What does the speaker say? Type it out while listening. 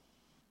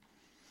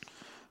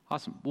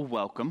Awesome. Well,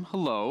 welcome.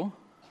 Hello.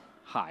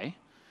 Hi.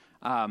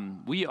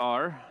 We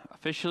are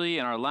officially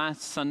in our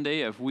last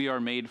Sunday of We Are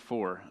Made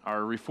For, our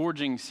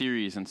Reforging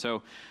series. And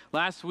so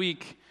last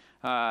week,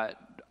 I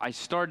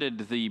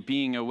started the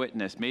Being a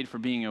Witness, Made for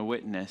Being a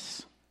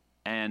Witness.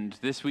 And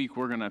this week,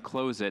 we're going to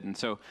close it. And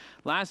so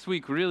last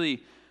week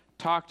really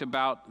talked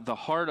about the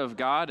heart of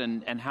God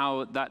and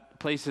how that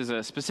places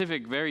a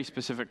specific, very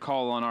specific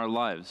call on our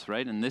lives,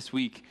 right? And this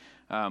week,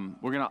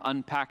 we're going to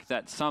unpack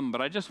that some,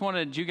 but I just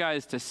wanted you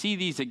guys to see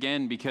these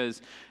again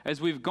because as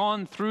we've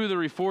gone through the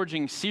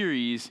Reforging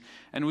series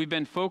and we've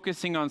been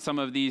focusing on some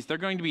of these, they're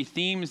going to be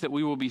themes that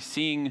we will be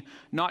seeing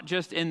not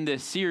just in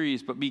this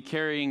series, but be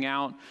carrying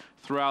out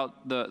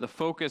throughout the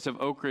focus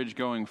of Oak Ridge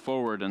going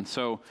forward. And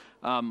so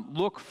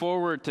look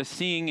forward to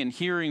seeing and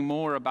hearing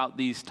more about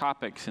these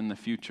topics in the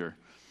future.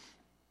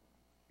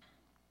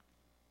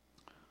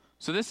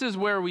 So this is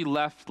where we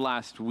left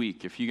last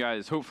week. If you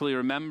guys hopefully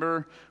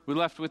remember, we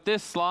left with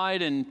this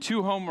slide and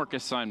 2 homework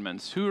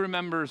assignments. Who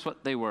remembers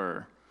what they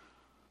were?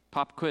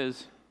 Pop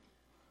quiz.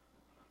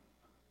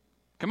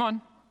 Come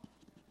on.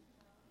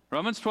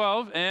 Romans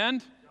 12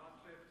 and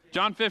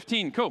John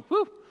 15. Cool.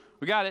 Woo.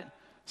 We got it.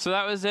 So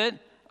that was it.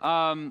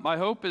 My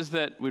hope is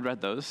that we read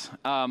those.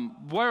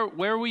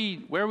 Where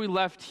we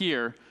left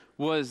here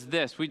was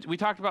this. We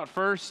talked about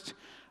first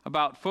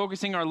about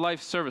focusing our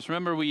life service.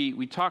 Remember,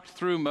 we talked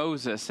through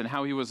Moses and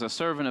how he was a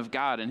servant of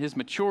God, and his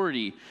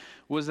maturity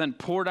was then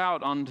poured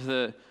out onto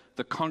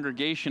the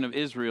congregation of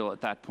Israel at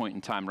that point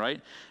in time,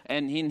 right?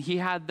 And he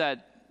had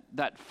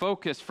that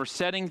focus for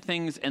setting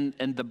things and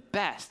the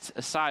best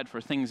aside for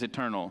things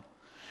eternal.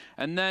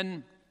 And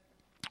then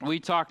we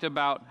talked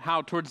about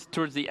how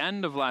towards the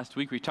end of last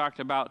week, we talked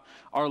about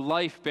our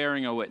life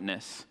bearing a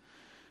witness.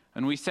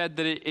 And we said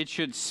that it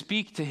should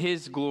speak to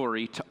his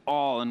glory to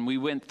all. And we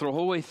went the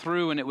whole way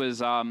through, and it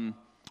was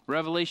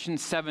Revelation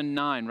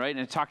 7:9, right? And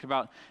it talked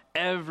about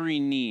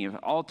every knee,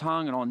 all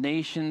tongue and all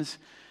nations,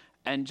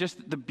 and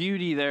just the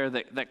beauty there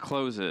that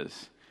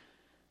closes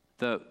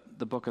the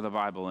book of the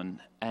Bible.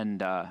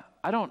 And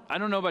I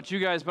don't know about you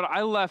guys, but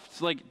I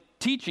left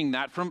teaching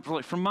that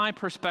from my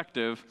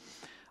perspective.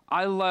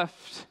 I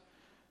left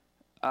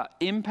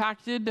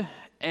impacted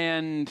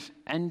and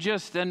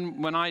just then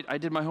when I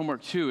did my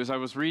homework too, as I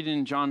was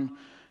reading John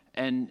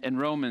and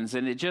Romans,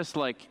 and it just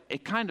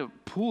it kind of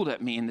pulled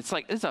at me, and it's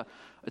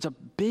a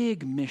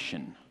big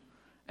mission,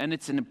 and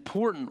it's an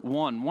important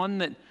one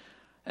that,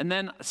 and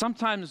then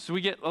sometimes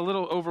we get a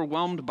little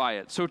overwhelmed by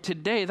it. So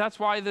today, that's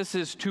why this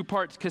is 2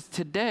 parts, because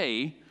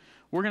today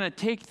we're going to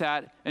take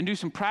that and do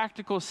some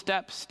practical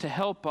steps to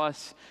help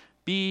us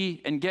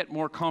be and get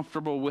more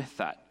comfortable with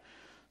that.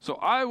 So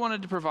I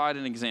wanted to provide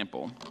an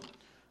example.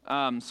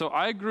 So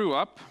I grew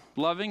up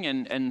loving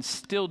and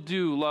still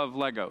do love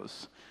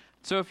Legos.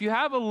 So if you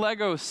have a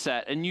Lego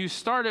set and you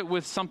start it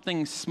with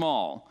something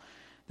small,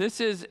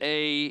 this is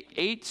a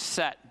 8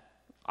 set.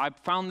 I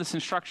found this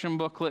instruction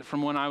booklet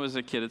from when I was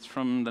a kid. It's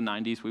from the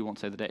 90s. We won't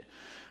say the date.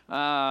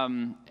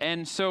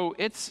 And so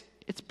it's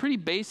pretty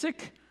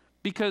basic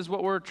because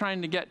what we're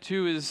trying to get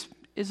to is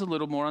a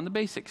little more on the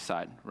basic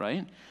side,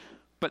 right?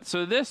 But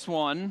so this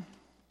one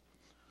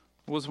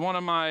was one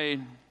of my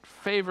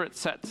favorite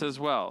sets as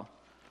well.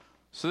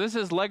 So this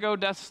is Lego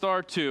Death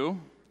Star 2.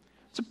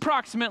 It's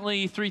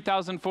approximately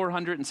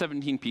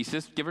 3,417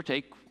 pieces, give or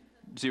take,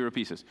 0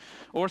 pieces.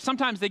 Or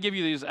sometimes they give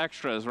you these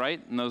extras, right?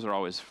 And those are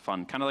always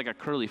fun, kind of like a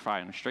curly fry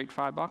in a straight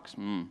fry box.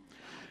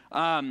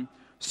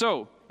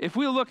 So if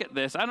we look at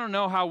this, I don't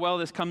know how well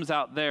this comes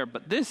out there,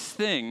 but this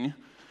thing,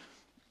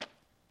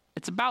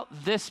 it's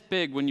about this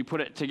big when you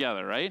put it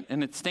together, right?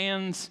 And it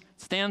stands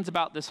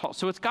about this tall.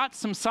 So it's got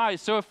some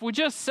size. So if we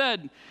just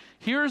said,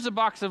 here's a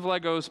box of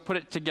Legos, put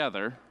it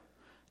together,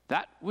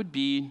 that would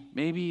be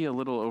maybe a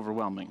little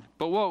overwhelming.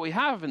 But what we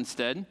have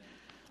instead,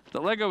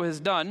 that Lego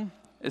has done,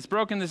 is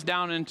broken this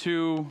down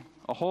into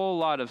a whole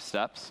lot of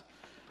steps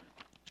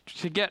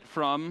to get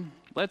from,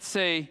 let's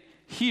say,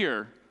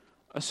 here,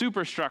 a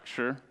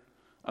superstructure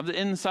of the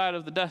inside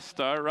of the Death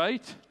Star,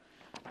 right?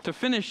 To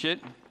finish it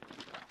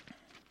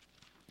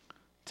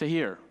to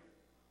here,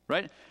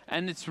 right?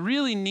 And it's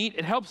really neat.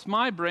 It helps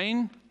my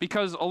brain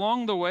because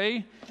along the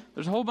way,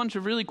 there's a whole bunch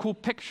of really cool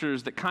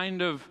pictures that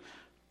kind of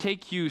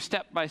take you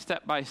step by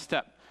step by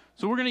step.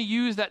 So we're going to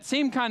use that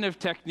same kind of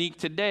technique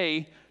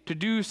today to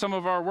do some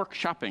of our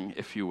workshopping,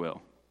 if you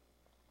will.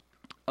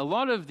 A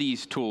lot of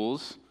these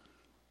tools,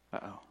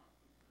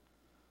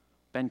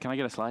 Ben, can I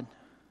get a slide?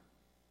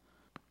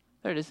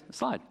 There it is, a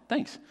slide,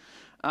 thanks.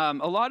 A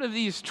lot of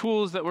these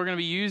tools that we're going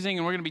to be using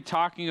and we're going to be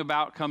talking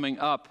about coming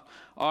up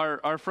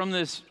are from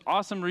this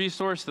awesome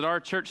resource that our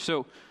church,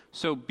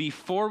 so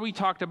before we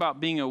talked about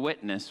being a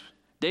witness,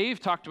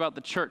 Dave talked about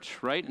the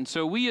church, right? And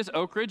so we as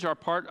Oak Ridge are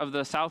part of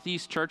the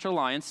Southeast Church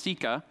Alliance,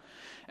 SECA.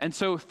 And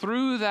so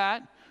through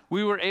that,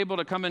 we were able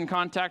to come in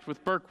contact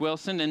with Burke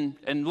Wilson.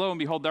 And lo and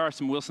behold, there are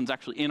some Wilsons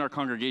actually in our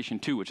congregation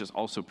too, which is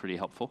also pretty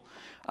helpful.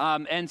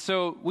 And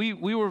so we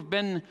were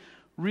been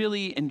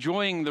really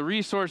enjoying the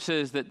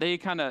resources that they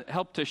kind of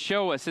help to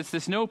show us. It's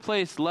this No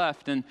Place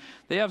Left, and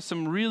they have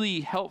some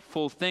really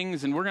helpful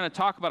things, and we're going to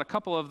talk about a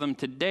couple of them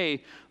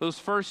today. Those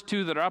first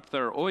two that are up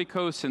there,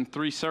 Oikos and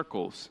Three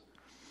Circles.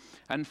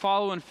 And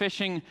follow and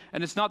fishing,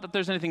 and it's not that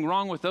there's anything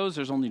wrong with those,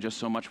 there's only just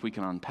so much we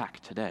can unpack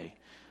today.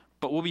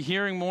 But we'll be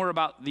hearing more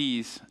about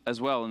these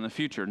as well in the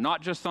future,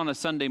 not just on a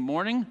Sunday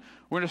morning.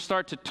 We're going to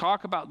start to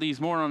talk about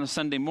these more on a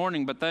Sunday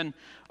morning, but then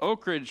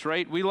Oak Ridge,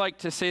 right? We like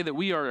to say that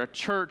we are a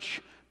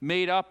church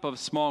made up of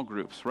small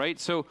groups, right?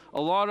 So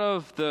a lot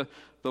of the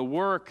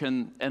work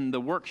and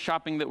the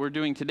workshopping that we're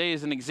doing today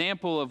is an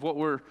example of what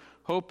we're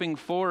hoping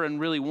for and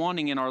really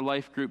wanting in our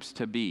life groups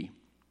to be.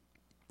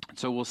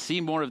 So we'll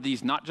see more of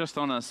these, not just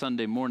on a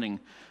Sunday morning,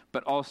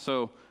 but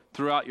also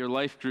throughout your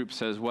life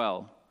groups as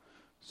well.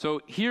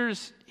 So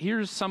here's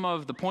some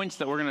of the points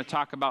that we're going to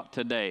talk about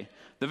today.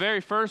 The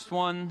very first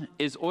one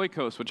is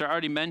Oikos, which I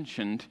already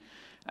mentioned.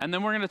 And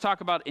then we're going to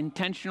talk about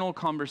intentional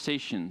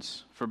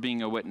conversations for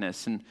being a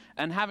witness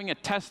and having a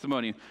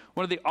testimony.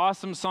 One of the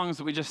awesome songs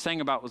that we just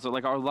sang about was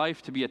like our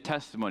life to be a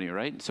testimony,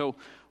 right? So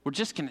we're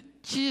just going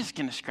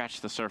to scratch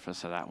the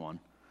surface of that one.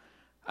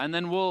 And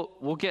then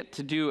we'll get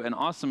to do an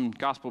awesome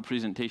gospel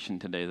presentation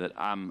today that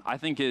I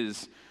think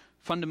is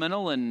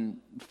fundamental and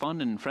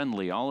fun and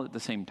friendly all at the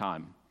same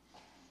time.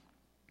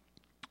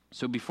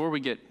 So before we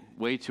get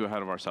way too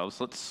ahead of ourselves,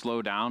 let's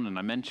slow down. And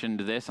I mentioned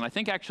this, and I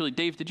think actually,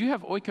 Dave, did you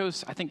have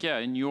Oikos? I think, yeah,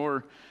 in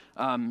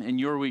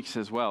your weeks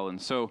as well. And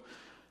so,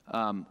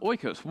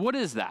 Oikos, what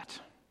is that?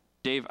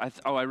 Dave,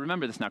 I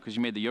remember this now because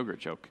you made the yogurt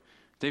joke.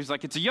 Dave's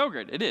like, it's a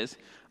yogurt. It is.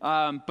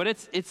 But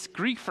it's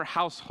Greek for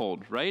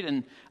household,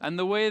 right? And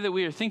the way that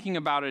we are thinking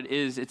about it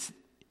is it's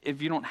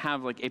if you don't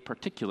have like a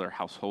particular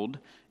household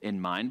in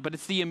mind, but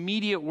it's the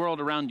immediate world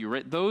around you,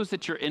 right? Those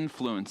that you're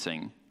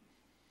influencing.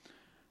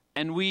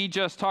 And we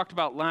just talked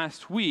about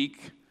last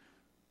week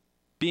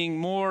being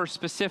more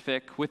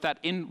specific with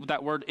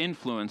that word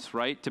influence,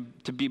 right?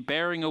 To be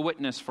bearing a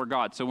witness for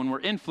God. So when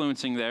we're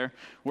influencing there,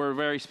 we're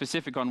very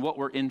specific on what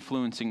we're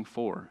influencing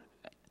for.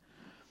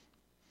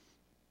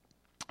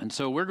 And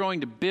so we're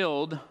going to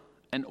build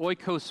an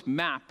Oikos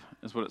map,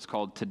 is what it's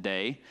called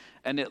today.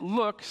 And it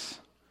looks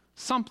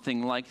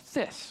something like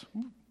this.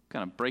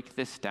 Kind of break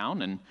this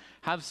down and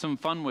have some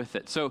fun with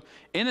it. So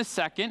in a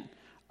second,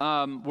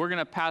 we're going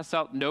to pass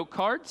out note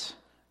cards,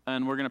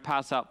 and we're going to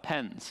pass out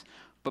pens.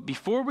 But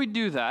before we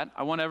do that,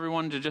 I want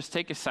everyone to just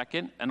take a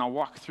second, and I'll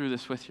walk through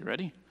this with you.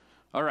 Ready?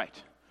 All right.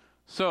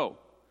 So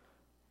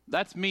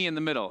that's me in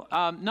the middle.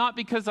 Not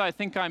because I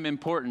think I'm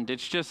important.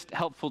 It's just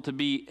helpful to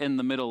be in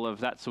the middle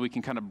of that so we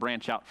can kind of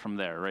branch out from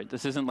there, right?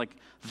 This isn't like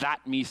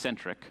that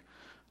me-centric.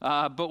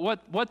 But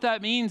what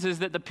that means is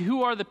that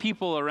who are the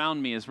people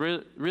around me is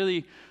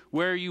really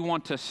where you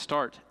want to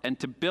start and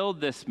to build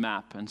this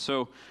map. And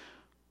so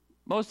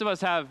most of us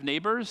have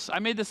neighbors. I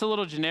made this a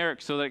little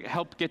generic so that it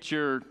helped get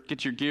your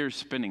gears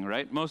spinning,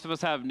 right? Most of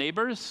us have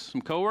neighbors,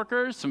 some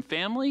coworkers, some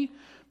family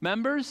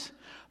members.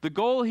 The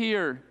goal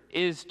here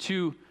is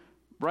to,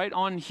 right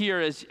on here,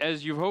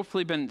 as you've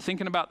hopefully been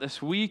thinking about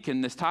this week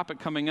and this topic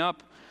coming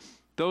up,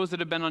 those that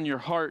have been on your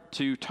heart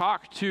to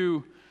talk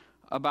to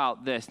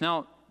about this.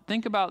 Now,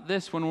 think about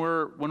this when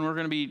we're going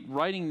to be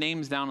writing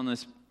names down on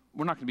this.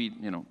 We're not going to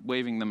be,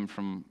 waving them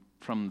from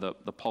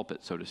the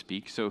pulpit, so to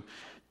speak. So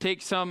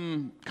take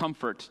some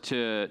comfort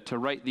to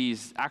write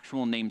these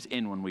actual names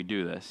in when we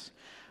do this.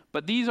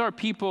 But these are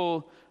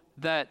people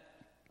that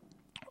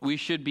we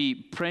should be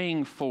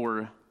praying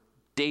for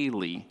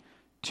daily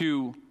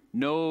to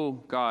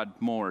know God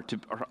more,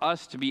 for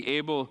us to be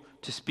able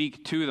to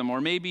speak to them. Or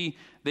maybe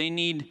they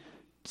need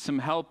some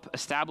help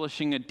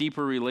establishing a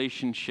deeper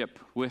relationship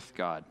with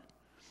God.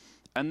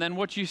 And then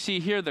what you see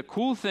here, the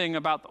cool thing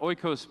about the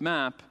Oikos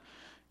map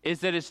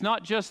is that it's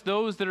not just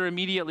those that are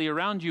immediately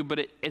around you, but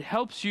it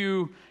helps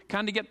you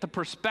kind of get the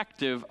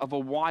perspective of a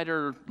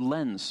wider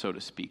lens, so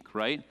to speak,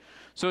 right?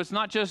 So it's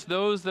not just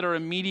those that are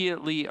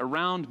immediately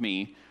around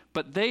me,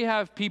 but they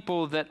have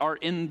people that are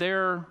in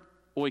their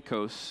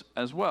Oikos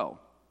as well.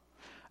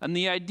 And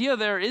the idea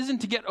there isn't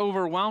to get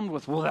overwhelmed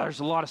with, well, there's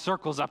a lot of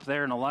circles up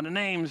there and a lot of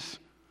names.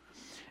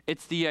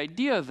 It's the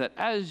idea that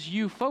as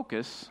you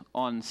focus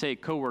on, say,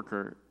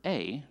 coworker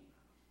A,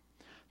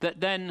 that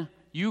then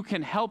you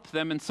can help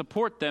them and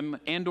support them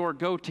and or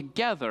go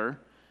together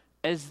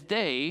as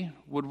they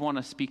would want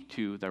to speak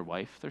to their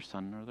wife, their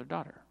son, or their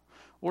daughter.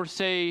 Or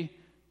say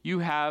you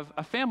have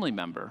a family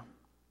member,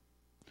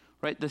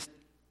 right?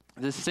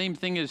 The same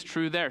thing is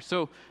true there.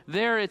 So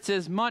there it's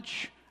as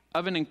much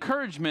of an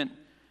encouragement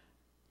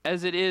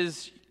as it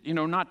is,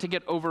 not to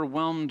get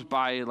overwhelmed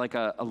by like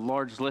a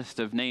large list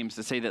of names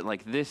to say that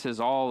like this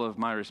is all of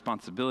my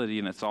responsibility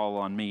and it's all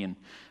on me. And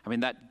I mean,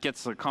 that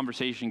gets the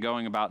conversation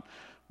going about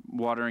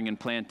watering and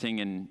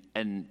planting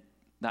and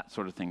that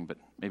sort of thing, but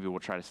maybe we'll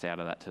try to stay out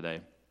of that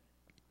today.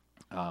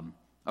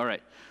 All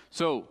right,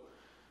 so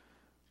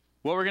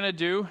what we're going to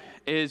do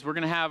is we're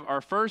going to have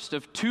our first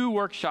of 2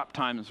 workshop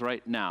times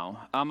right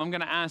now. I'm going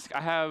to ask,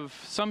 I have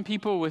some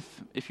people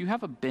if you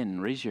have a bin,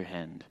 raise your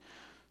hand.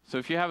 So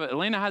if you have it,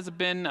 Elena has a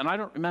bin, and I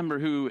don't remember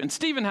who, and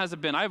Stephen has a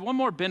bin. I have one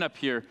more bin up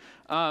here.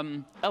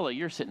 Ella,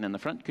 you're sitting in the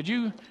front. Could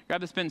you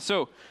grab this bin?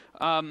 So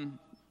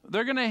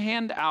they're going to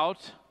hand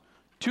out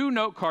 2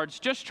 note cards.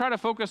 Just try to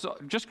focus,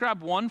 just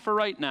grab one for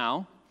right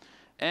now.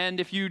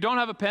 And if you don't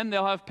have a pen,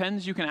 they'll have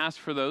pens. You can ask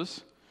for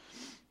those.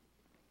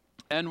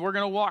 And we're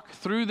going to walk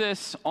through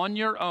this on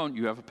your own.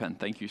 You have a pen.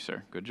 Thank you,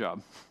 sir. Good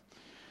job.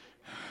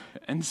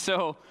 And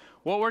so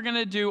what we're going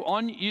to do,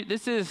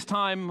 this is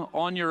time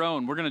on your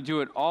own. We're going to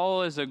do it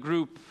all as a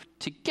group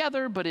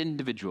together, but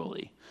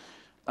individually.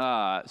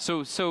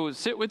 So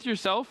sit with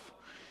yourself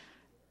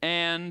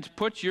and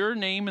put your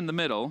name in the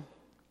middle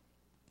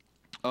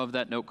of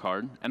that note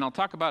card. And I'll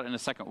talk about in a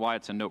second why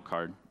it's a note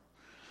card.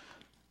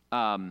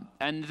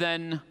 And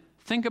then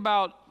think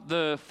about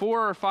the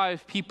 4 or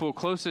 5 people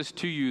closest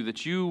to you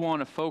that you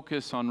want to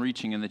focus on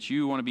reaching and that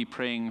you want to be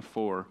praying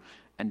for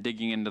and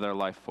digging into their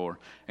life for.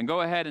 And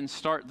go ahead and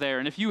start there.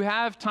 And if you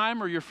have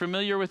time or you're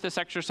familiar with this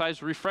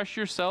exercise, refresh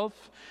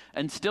yourself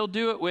and still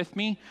do it with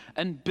me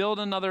and build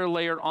another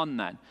layer on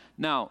that.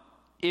 Now,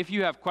 if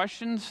you have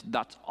questions,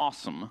 that's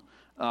awesome.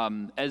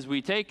 As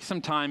we take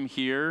some time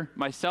here,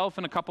 myself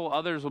and a couple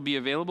others will be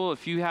available.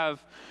 If you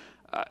have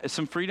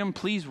some freedom,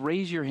 please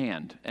raise your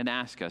hand and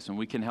ask us, and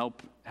we can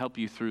help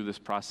you through this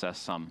process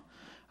some.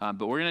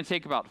 But we're going to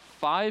take about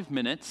 5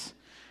 minutes,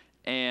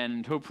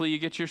 and hopefully you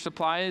get your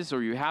supplies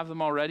or you have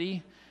them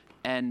already,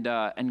 and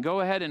go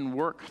ahead and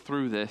work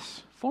through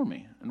this for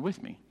me and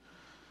with me.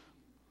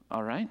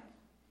 All right?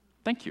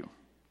 Thank you.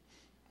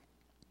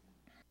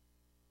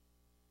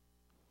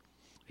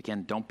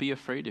 Again, don't be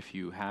afraid if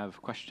you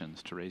have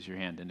questions to raise your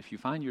hand. And if you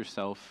find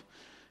yourself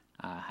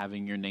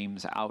having your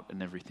names out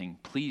and everything,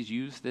 please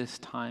use this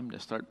time to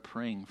start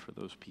praying for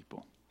those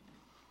people.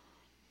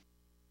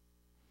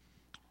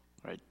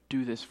 All right,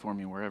 do this for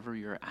me wherever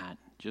you're at.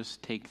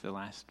 Just take the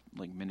last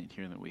minute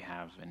here that we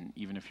have, and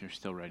even if you're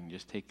still writing,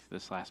 just take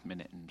this last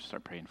minute and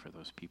start praying for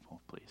those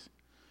people, please.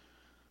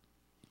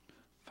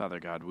 Father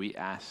God, we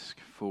ask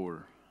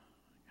for,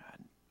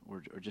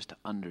 God, or just to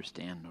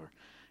understand or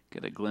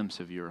get a glimpse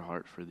of your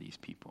heart for these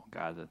people,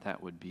 God,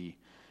 that would be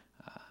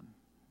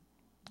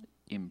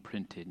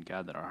imprinted,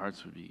 God, that our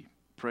hearts would be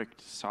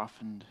pricked,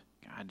 softened.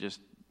 God,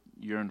 just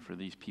yearn for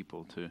these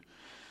people to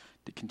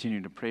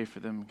continue to pray for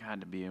them,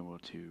 God, to be able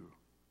to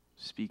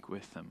speak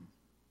with them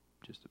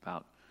just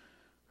about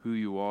who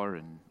you are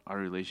and our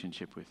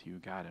relationship with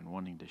you, God, and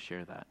wanting to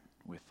share that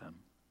with them.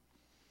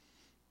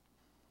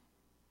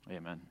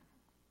 Amen.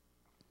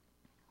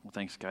 Well,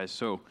 thanks, guys.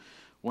 So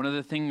one of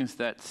the things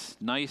that's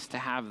nice to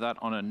have that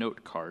on a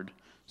note card.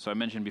 So I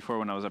mentioned before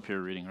when I was up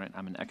here reading, right,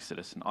 I'm in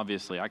Exodus, and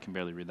obviously I can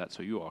barely read that,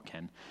 so you all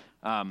can.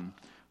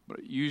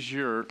 But use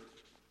your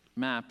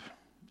map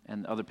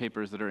and other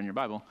papers that are in your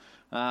Bible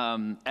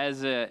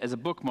as a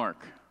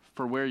bookmark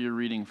for where you're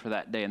reading for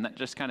that day, and that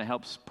just kind of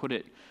helps put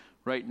it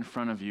right in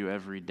front of you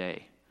every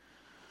day.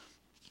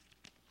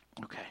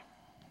 Okay.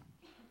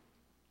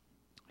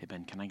 Hey,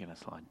 Ben, can I get a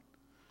slide?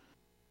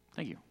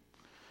 Thank you.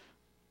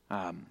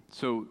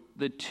 So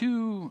the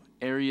 2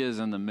 areas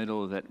in the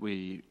middle that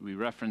we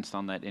referenced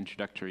on that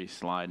introductory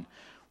slide,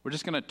 we're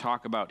just going to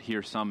talk about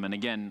here some. And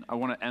again, I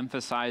want to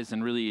emphasize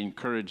and really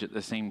encourage at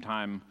the same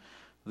time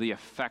the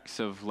effects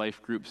of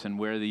life groups and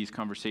where these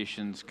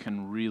conversations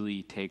can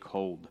really take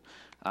hold.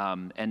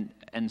 And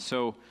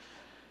so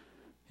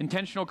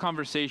intentional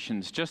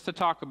conversations, just to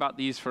talk about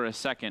these for a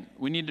second,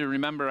 we need to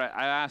remember,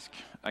 I ask,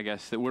 I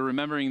guess, that we're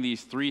remembering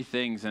these 3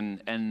 things,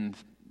 and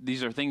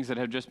these are things that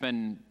have just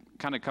been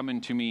kind of coming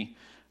to me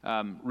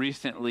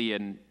recently,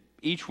 and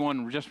each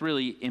one just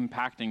really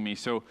impacting me.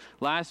 So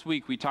last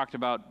week we talked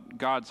about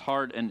God's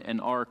heart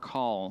and our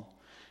call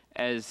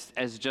as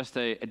just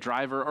a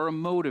driver or a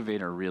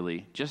motivator,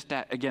 really. Just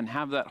that, again,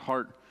 have that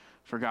heart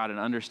for God and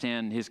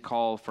understand his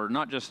call for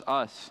not just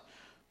us,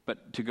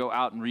 but to go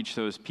out and reach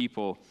those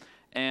people.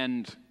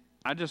 And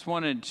I just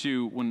wanted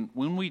to,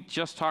 when we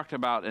just talked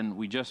about and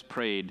we just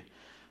prayed,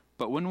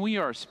 but when we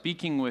are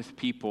speaking with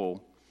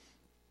people,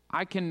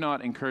 I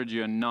cannot encourage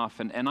you enough,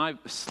 and I've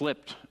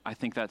slipped, I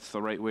think that's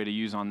the right way to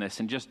use on this,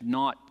 and just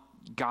not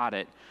got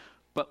it.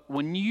 But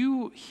when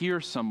you hear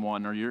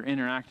someone or you're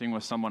interacting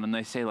with someone and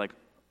they say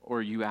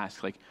or you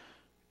ask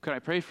could I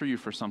pray for you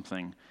for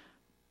something?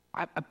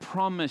 I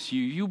promise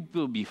you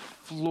will be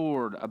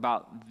floored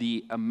about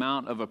the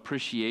amount of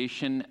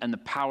appreciation and the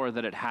power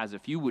that it has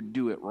if you would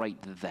do it right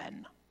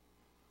then.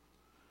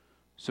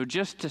 So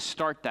just to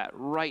start that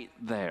right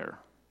there,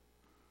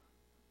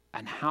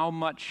 and how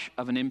much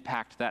of an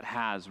impact that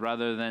has,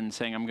 rather than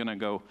saying, I'm going to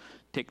go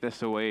take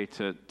this away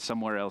to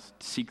somewhere else,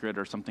 secret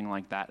or something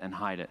like that, and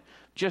hide it.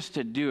 Just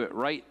to do it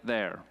right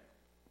there.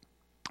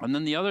 And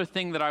then the other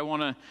thing that I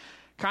want to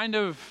kind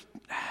of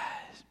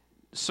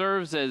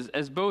serves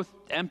as both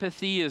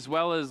empathy as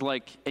well as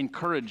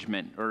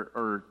encouragement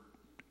or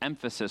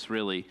emphasis,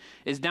 really,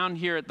 is down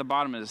here at the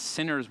bottom as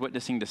sinners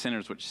witnessing to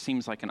sinners, which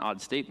seems like an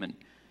odd statement.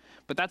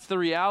 But that's the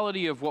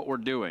reality of what we're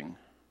doing.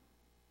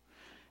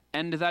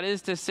 And that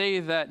is to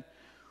say that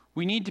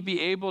we need to be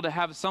able to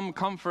have some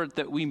comfort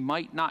that we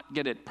might not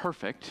get it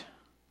perfect,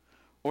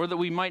 or that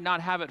we might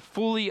not have it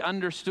fully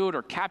understood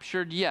or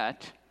captured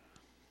yet,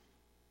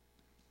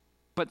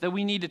 but that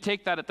we need to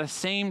take that at the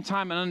same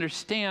time and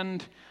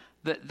understand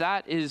that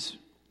that is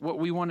what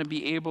we want to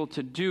be able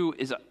to do,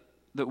 is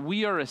that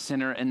we are a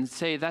sinner, and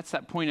say that's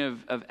that point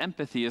of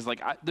empathy, is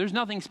like, there's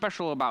nothing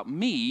special about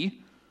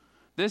me.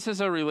 This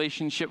is a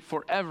relationship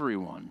for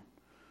everyone,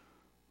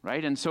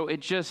 right? And so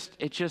it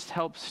just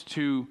helps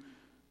to,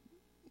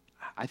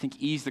 I think,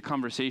 ease the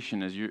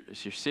conversation as you're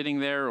sitting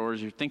there or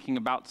as you're thinking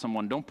about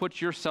someone. Don't put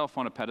yourself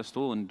on a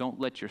pedestal, and don't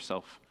let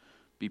yourself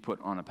be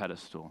put on a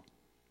pedestal.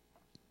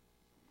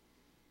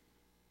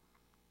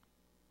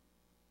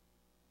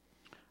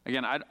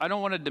 Again, I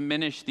don't want to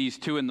diminish these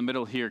two in the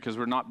middle here because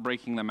we're not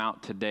breaking them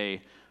out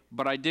today,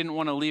 but I didn't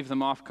want to leave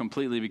them off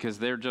completely because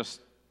they're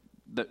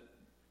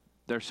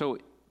so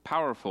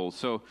powerful.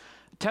 So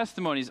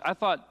testimonies, I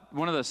thought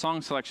one of the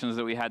song selections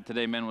that we had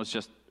today, man, was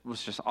just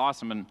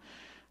awesome, and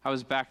I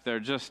was back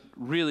there just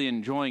really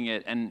enjoying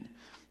it. And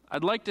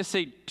I'd like to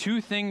say two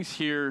things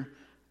here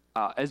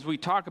as we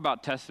talk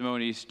about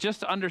testimonies, just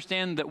to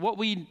understand that what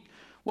we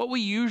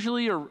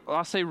usually, or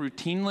I'll say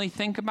routinely,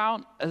 think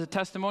about as a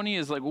testimony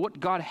is like what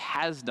God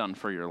has done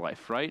for your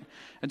life, right?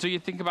 And so you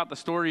think about the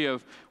story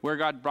of where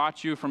God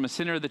brought you from a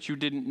sinner that you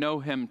didn't know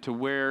him to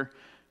where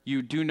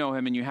you do know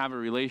him and you have a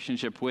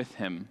relationship with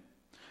him.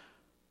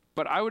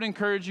 But I would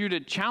encourage you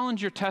to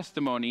challenge your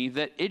testimony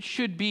that it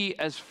should be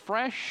as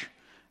fresh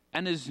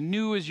and as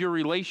new as your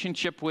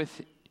relationship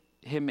with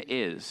him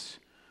is.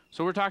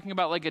 So we're talking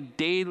about like a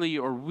daily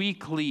or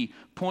weekly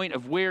point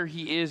of where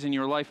he is in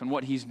your life and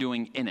what he's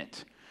doing in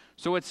it.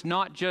 So it's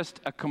not just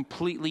a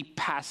completely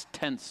past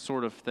tense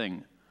sort of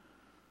thing.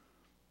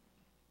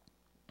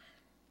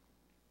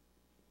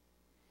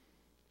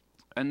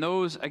 And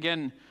those,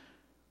 again,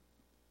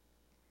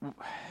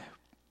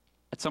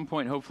 at some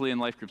point, hopefully in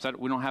life groups,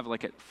 we don't have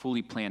like it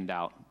fully planned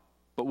out.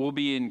 But we'll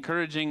be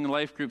encouraging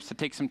life groups to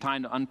take some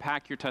time to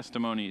unpack your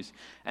testimonies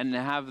and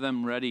to have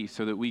them ready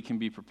so that we can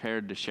be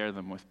prepared to share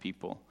them with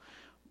people.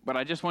 But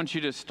I just want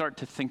you to start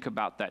to think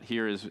about that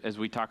here as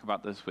we talk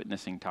about this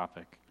witnessing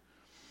topic.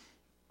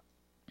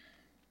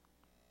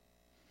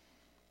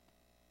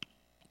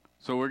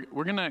 So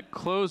we're going to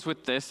close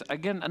with this.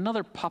 Again,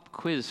 another pop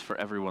quiz for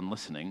everyone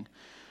listening.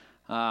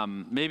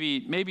 Maybe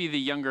the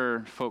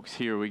younger folks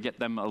here, we get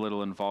them a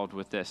little involved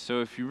with this.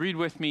 So if you read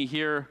with me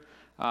here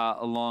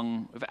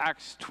along with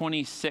Acts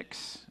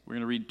 26, we're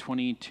going to read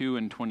 22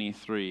 and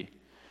 23. It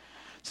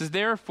says,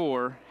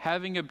 therefore,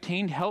 having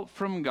obtained help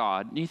from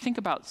God, and you think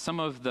about some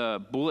of the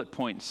bullet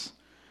points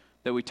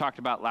that we talked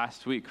about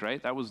last week,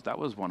 right? That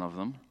was one of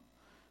them.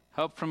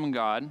 Help from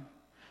God.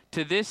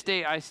 To this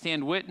day I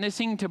stand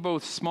witnessing to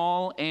both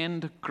small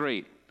and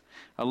great.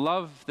 I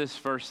love this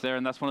verse there,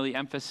 and that's one of the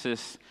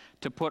emphasis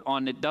to put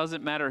on it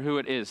doesn't matter who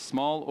it is,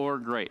 small or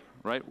great,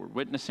 right? We're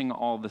witnessing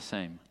all the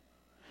same.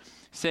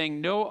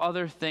 Saying no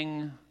other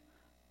thing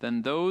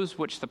than those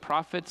which the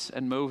prophets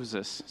and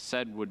Moses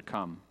said would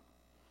come.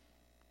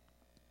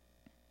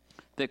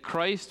 That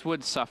Christ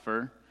would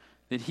suffer,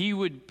 that he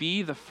would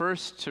be the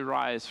first to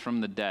rise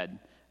from the dead,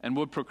 and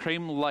would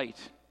proclaim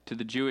light to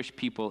the Jewish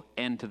people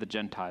and to the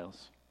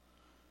Gentiles.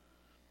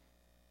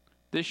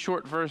 This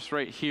short verse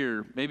right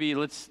here, maybe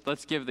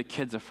let's give the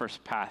kids a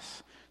first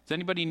pass. Does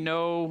anybody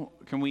know,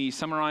 can we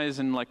summarize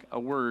in like a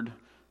word,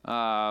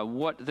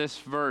 what this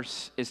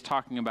verse is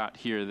talking about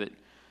here?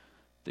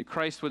 That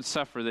Christ would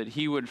suffer, that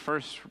he would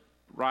first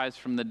rise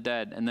from the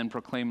dead and then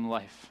proclaim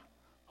life.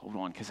 Hold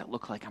on, because it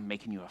looks like I'm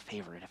making you a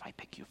favorite if I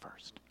pick you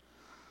first.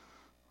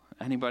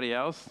 Anybody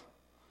else?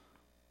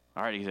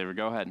 All right, Xavier,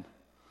 go ahead.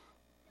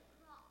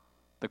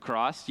 The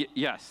cross?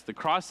 Yes, the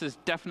cross is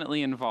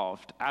definitely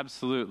involved.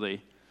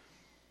 Absolutely.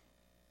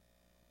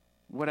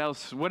 What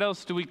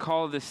else do we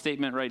call this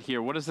statement right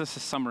here? What is this a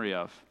summary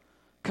of?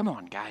 Come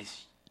on,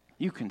 guys.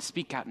 You can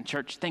speak out in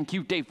church. Thank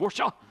you, Dave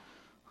Warshaw.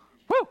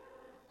 Woo!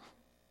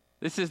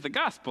 This is the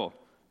gospel.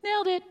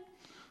 Nailed it.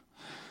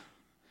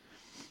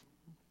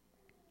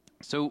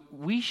 So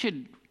we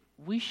should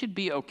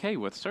be okay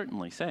with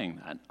certainly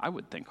saying that, I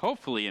would think.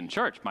 Hopefully in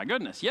church. My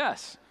goodness,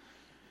 yes.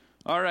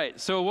 All right,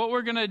 so what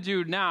we're going to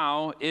do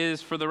now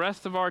is for the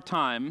rest of our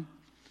time,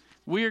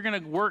 we are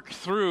going to work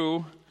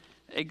through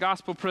a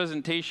gospel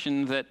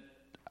presentation that,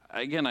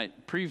 again, I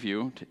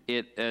previewed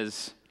it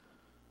as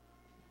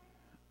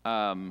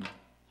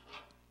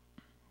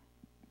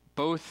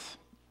both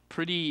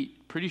pretty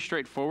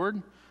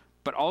straightforward,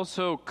 but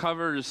also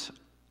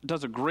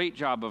does a great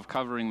job of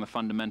covering the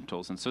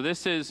fundamentals. And so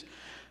this is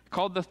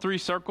called the 3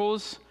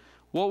 circles.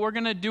 What we're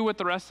going to do with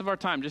the rest of our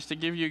time, just to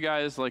give you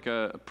guys like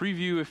a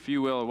preview, if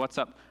you will, of what's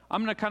up,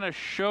 I'm going to kind of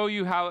show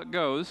you how it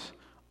goes.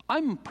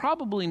 I'm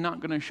probably not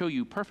going to show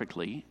you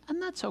perfectly,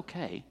 and that's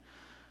okay.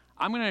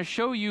 I'm going to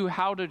show you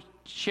how to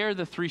share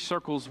the 3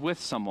 circles with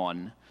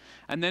someone.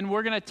 And then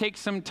we're going to take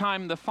some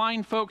time. The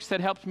fine folks that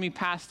helped me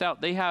pass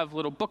out, they have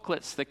little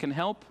booklets that can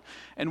help.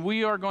 And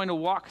we are going to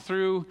walk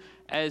through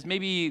as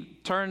maybe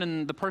turn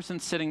and the person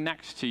sitting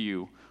next to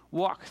you.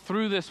 Walk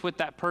through this with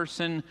that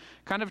person.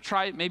 Kind of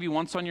try it maybe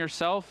once on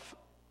yourself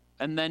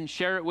and then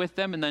share it with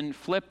them, and then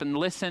flip and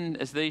listen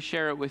as they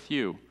share it with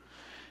you.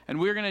 And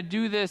we're going to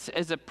do this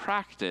as a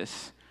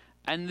practice.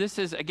 And this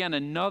is, again,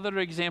 another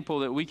example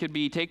that we could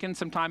be taking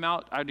some time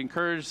out. I'd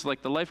encourage,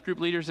 like, the life group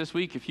leaders this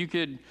week, if you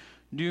could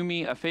do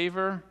me a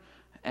favor,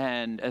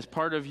 and as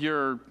part of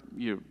your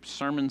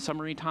sermon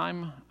summary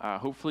time,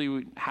 hopefully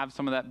we have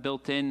some of that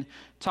built in.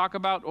 Talk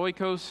about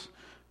oikos.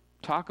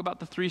 Talk about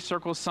the three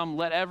circles some.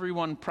 Let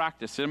everyone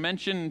practice. I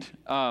mentioned,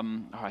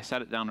 I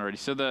set it down already.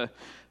 So the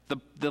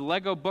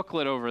Lego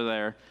booklet over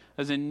there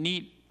is a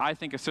neat, I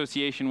think,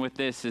 association with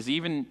this, is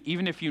even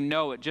if you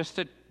know it, just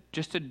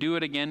to do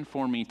it again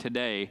for me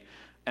today,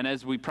 and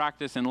as we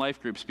practice in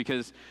life groups,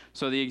 because,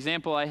 so the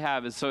example I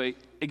have is, so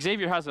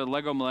Xavier has a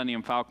Lego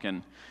Millennium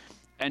Falcon,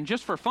 and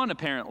just for fun,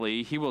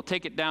 apparently, he will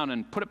take it down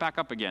and put it back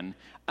up again.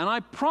 And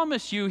I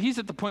promise you, he's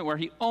at the point where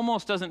he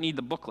almost doesn't need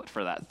the booklet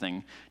for that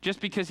thing, just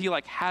because he,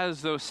 like,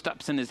 has those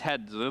steps in his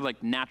head. They're,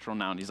 like, natural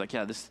now, and he's like,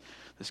 yeah, this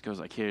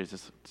goes like here.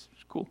 It's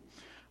cool.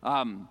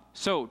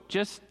 So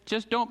just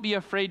don't be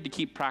afraid to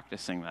keep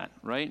practicing that,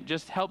 right?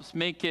 Just helps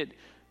make it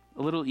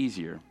a little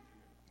easier.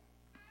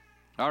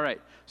 All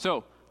right,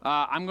 so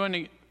I'm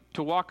going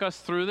to walk us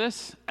through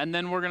this, and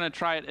then we're going to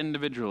try it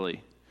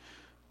individually.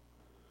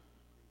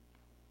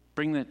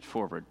 Bring that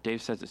forward.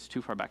 Dave says it's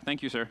too far back.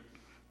 Thank you, sir.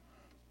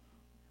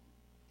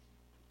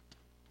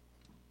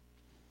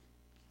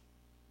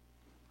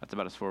 That's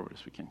about as forward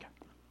as we can get.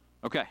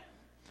 Okay,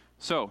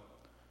 so,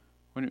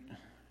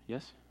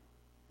 yes?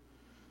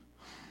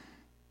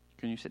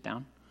 Can you sit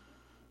down?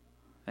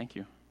 Thank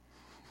you.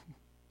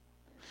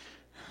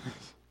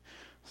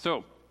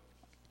 So,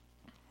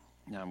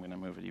 now I'm going to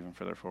move it even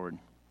further forward.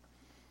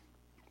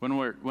 When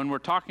we're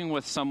talking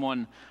with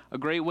someone, a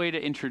great way to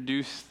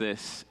introduce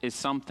this is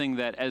something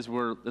that as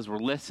we're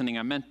listening,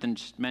 I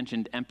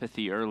mentioned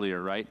empathy earlier,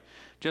 right?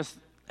 Just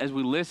as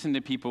we listen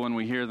to people when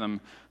we hear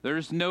them,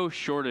 there's no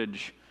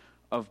shortage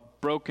of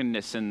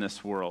brokenness in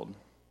this world,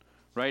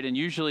 right? And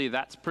usually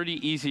that's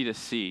pretty easy to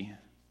see.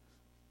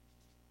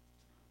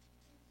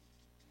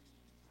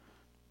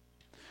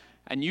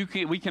 And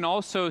we can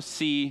also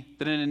see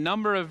that in a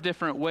number of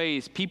different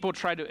ways, people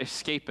try to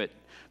escape it.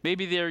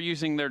 Maybe they're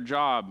using their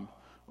job,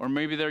 or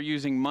maybe they're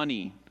using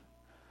money.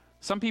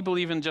 Some people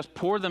even just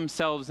pour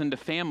themselves into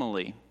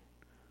family.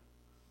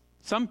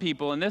 Some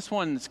people, and this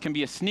one can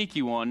be a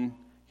sneaky one,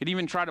 could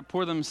even try to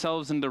pour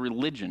themselves into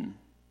religion.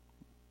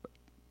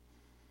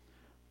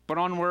 But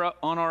on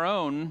our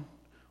own,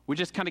 we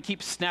just kind of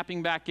keep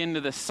snapping back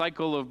into this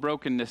cycle of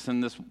brokenness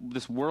and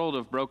this world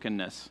of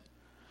brokenness.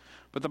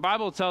 But the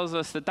Bible tells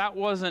us that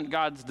wasn't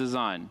God's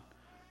design.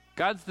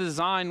 God's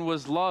design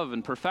was love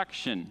and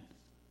perfection.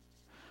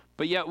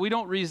 But yet we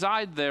don't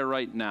reside there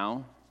right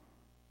now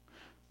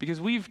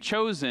because we've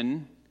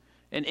chosen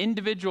an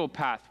individual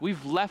path.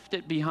 We've left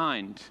it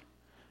behind,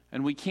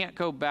 and we can't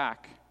go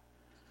back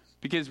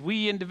because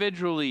we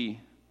individually,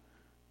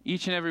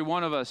 each and every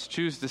one of us,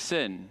 choose to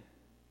sin.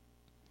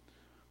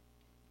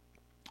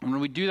 And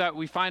when we do that,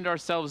 we find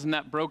ourselves in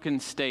that broken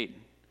state.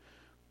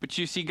 But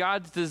you see,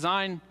 God's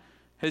design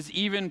has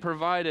even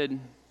provided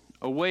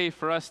a way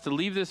for us to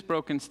leave this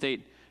broken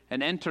state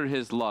and enter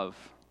his love.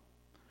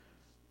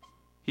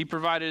 He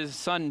provided his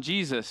son,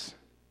 Jesus.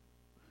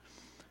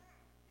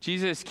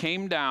 Jesus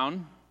came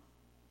down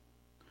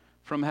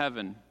from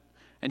heaven,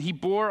 and he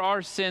bore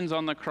our sins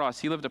on the cross.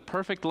 He lived a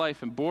perfect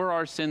life and bore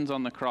our sins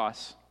on the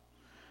cross,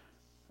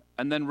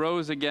 and then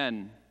rose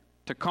again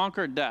to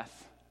conquer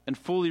death and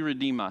fully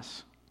redeem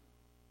us.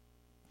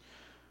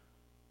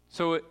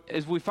 So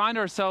as we find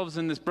ourselves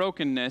in this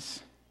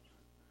brokenness,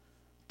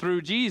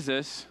 through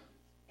Jesus,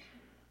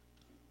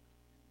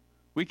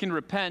 we can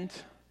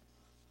repent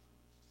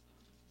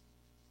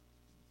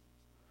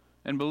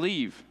and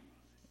believe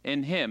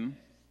in him.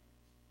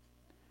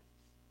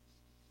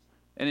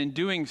 And in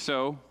doing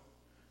so,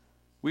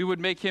 we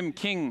would make him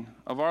king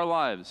of our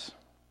lives.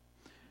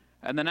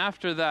 And then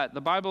after that,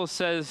 the Bible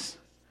says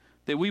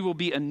that we will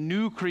be a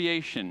new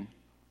creation.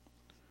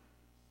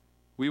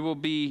 We will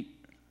be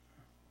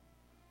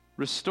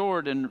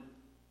restored and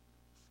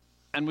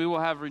we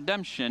will have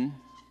redemption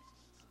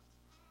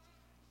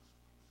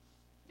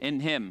in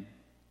him.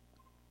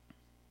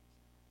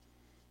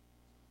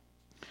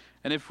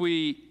 And if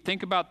we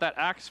think about that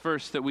Acts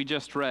verse that we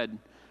just read,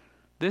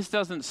 this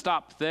doesn't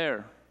stop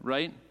there,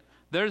 right?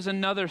 There's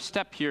another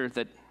step here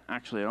that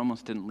actually I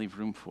almost didn't leave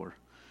room for.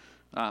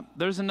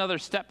 There's another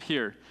step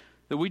here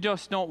that we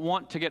just don't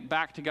want to get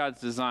back to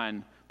God's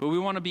design, but we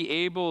want to be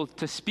able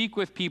to speak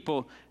with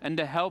people and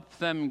to help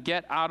them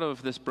get out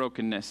of this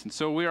brokenness. And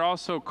so we're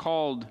also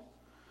called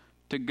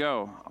to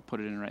go. I'll put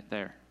it in right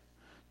there.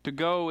 To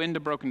go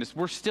into brokenness.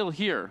 We're still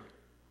here.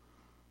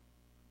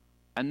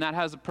 And that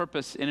has a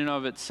purpose in and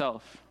of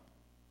itself.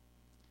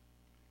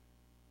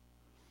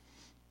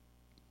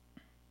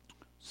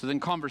 So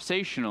then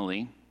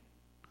conversationally,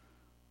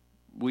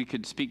 we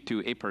could speak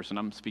to a person.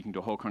 I'm speaking to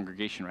a whole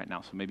congregation right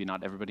now, so maybe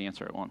not everybody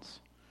answer at once.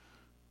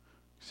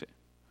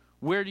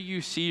 Where do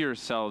you see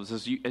yourselves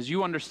as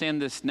you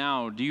understand this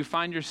now? Do you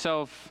find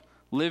yourself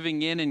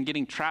living in and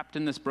getting trapped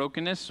in this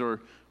brokenness, or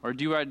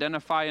do you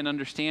identify and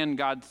understand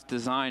God's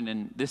design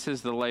and this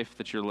is the life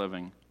that you're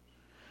living?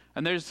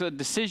 And there's a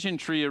decision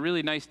tree, a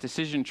really nice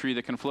decision tree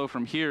that can flow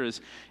from here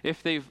is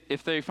if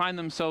they find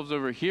themselves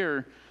over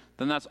here,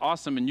 then that's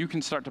awesome. And you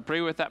can start to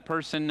pray with that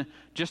person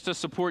just to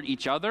support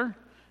each other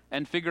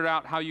and figure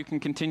out how you can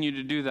continue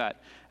to do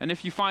that. And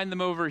if you find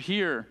them over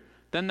here,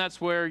 then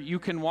that's where you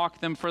can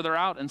walk them further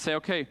out and say,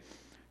 okay,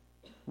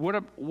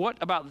 what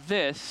about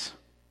this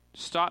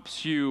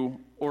stops you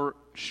or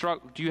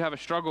do you have a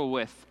struggle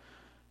with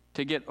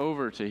to get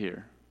over to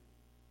here?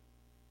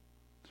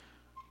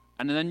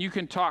 And then you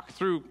can talk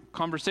through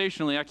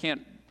conversationally. I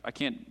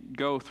can't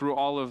go through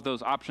all of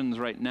those options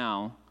right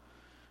now,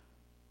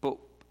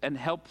 and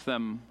help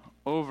them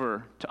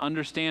over to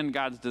understand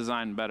God's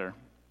design better.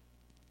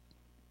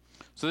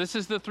 So this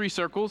is the 3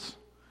 circles.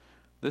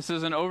 This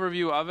is an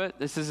overview of it.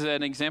 This is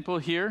an example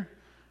here.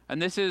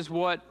 And this is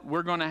what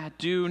we're going to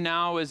do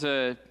now as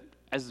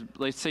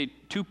let's say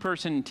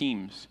 2-person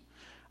teams.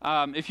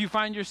 If you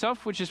find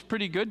yourself, which is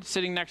pretty good,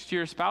 sitting next to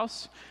your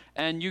spouse,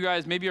 and you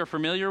guys maybe are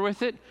familiar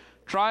with it,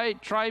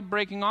 try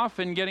breaking off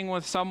and getting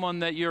with someone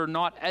that you're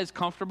not as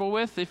comfortable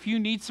with. If you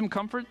need some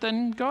comfort,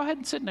 then go ahead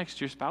and sit next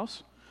to your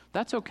spouse.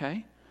 That's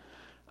okay.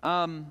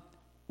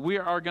 We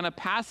are going to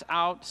pass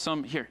out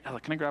some, here, Ella,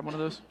 can I grab one of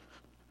those?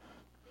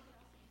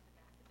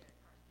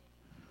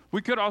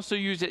 We could also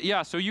use it,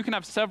 yeah, so you can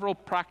have several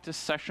practice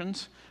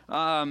sessions,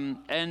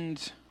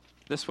 and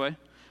this way.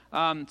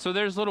 So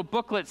there's little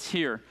booklets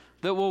here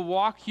that will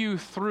walk you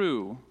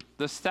through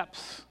the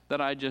steps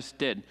that I just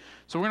did.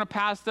 So we're going to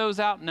pass those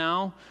out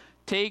now.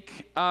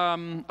 Take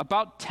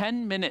about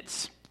 10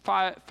 minutes,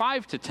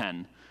 5 to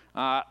 10.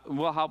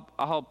 I'll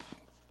help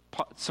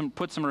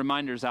put some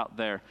reminders out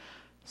there.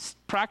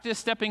 Practice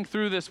stepping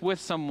through this with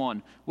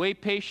someone.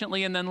 Wait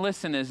patiently and then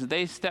listen as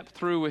they step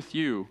through with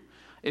you.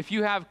 If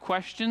you have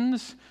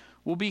questions,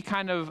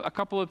 a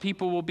couple of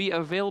people will be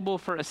available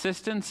for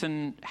assistance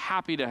and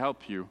happy to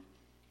help you.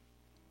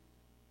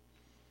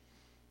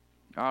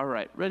 All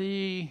right,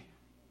 ready,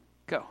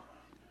 go.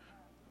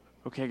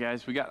 Okay,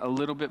 guys, we got a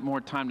little bit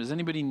more time. Does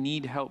anybody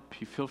need help?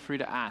 You feel free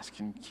to ask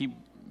and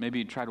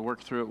maybe try to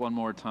work through it one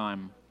more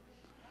time.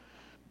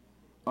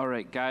 All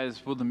right,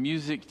 guys, well, the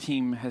music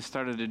team has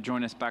started to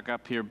join us back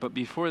up here, but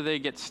before they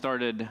get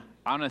started,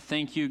 I want to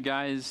thank you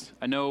guys.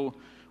 I know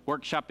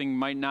workshopping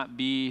might not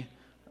be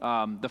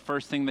the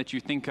first thing that you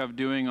think of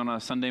doing on a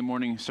Sunday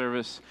morning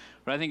service,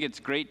 but I think it's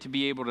great to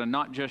be able to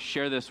not just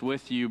share this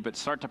with you, but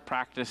start to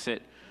practice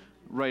it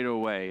right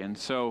away. And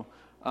so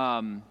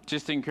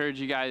just to encourage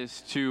you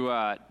guys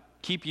to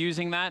keep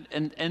using that.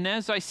 And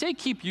as I say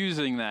keep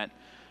using that,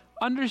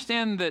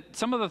 understand that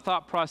some of the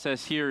thought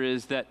process here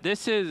is that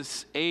this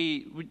is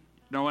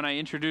when I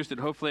introduced it,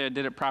 hopefully I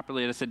did it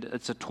properly. I said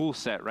it's a tool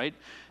set, right?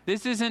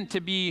 This isn't to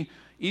be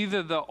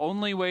either the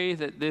only way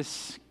that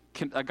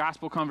a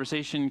gospel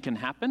conversation can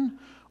happen,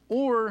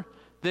 or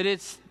that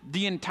it's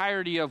the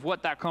entirety of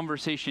what that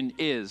conversation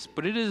is.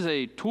 But it is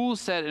a tool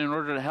set in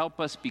order to help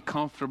us be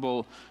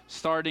comfortable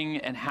starting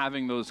and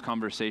having those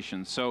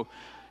conversations. So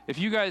if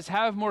you guys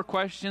have more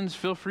questions,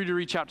 feel free to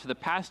reach out to the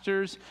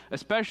pastors,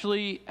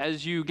 especially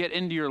as you get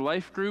into your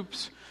life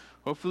groups.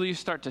 Hopefully you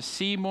start to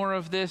see more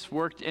of this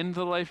worked into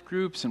the life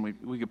groups, and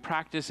we could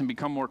practice and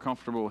become more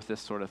comfortable with this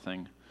sort of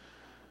thing.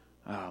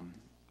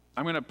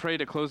 I'm going to pray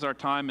to close our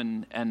time,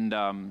 and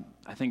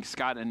I think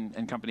Scott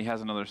and company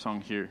has another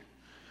song here.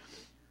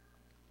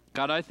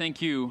 God, I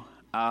thank you,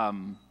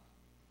 God,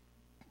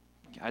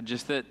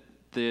 just that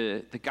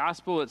the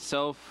gospel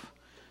itself,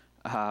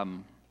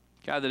 God,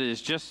 that it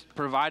is just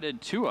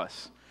provided to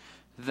us,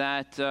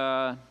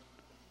 that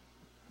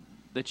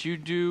you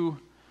do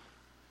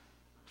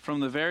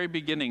from the very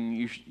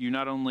beginning. You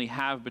not only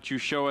have, but you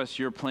show us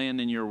your plan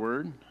in your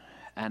word,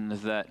 and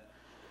that,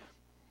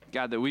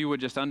 God, that we would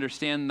just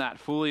understand that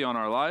fully on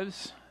our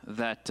lives,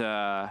 that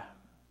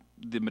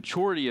the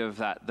maturity of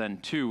that then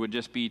too would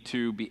just be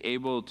to be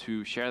able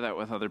to share that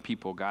with other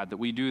people, God, that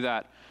we do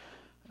that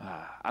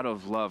out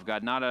of love,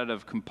 God, not out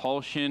of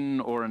compulsion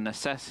or a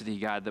necessity,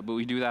 God, but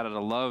we do that out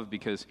of love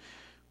because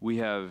we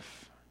have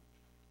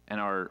and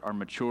are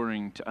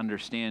maturing to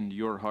understand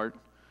your heart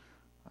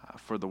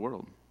for the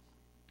world.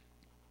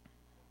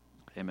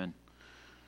 Amen.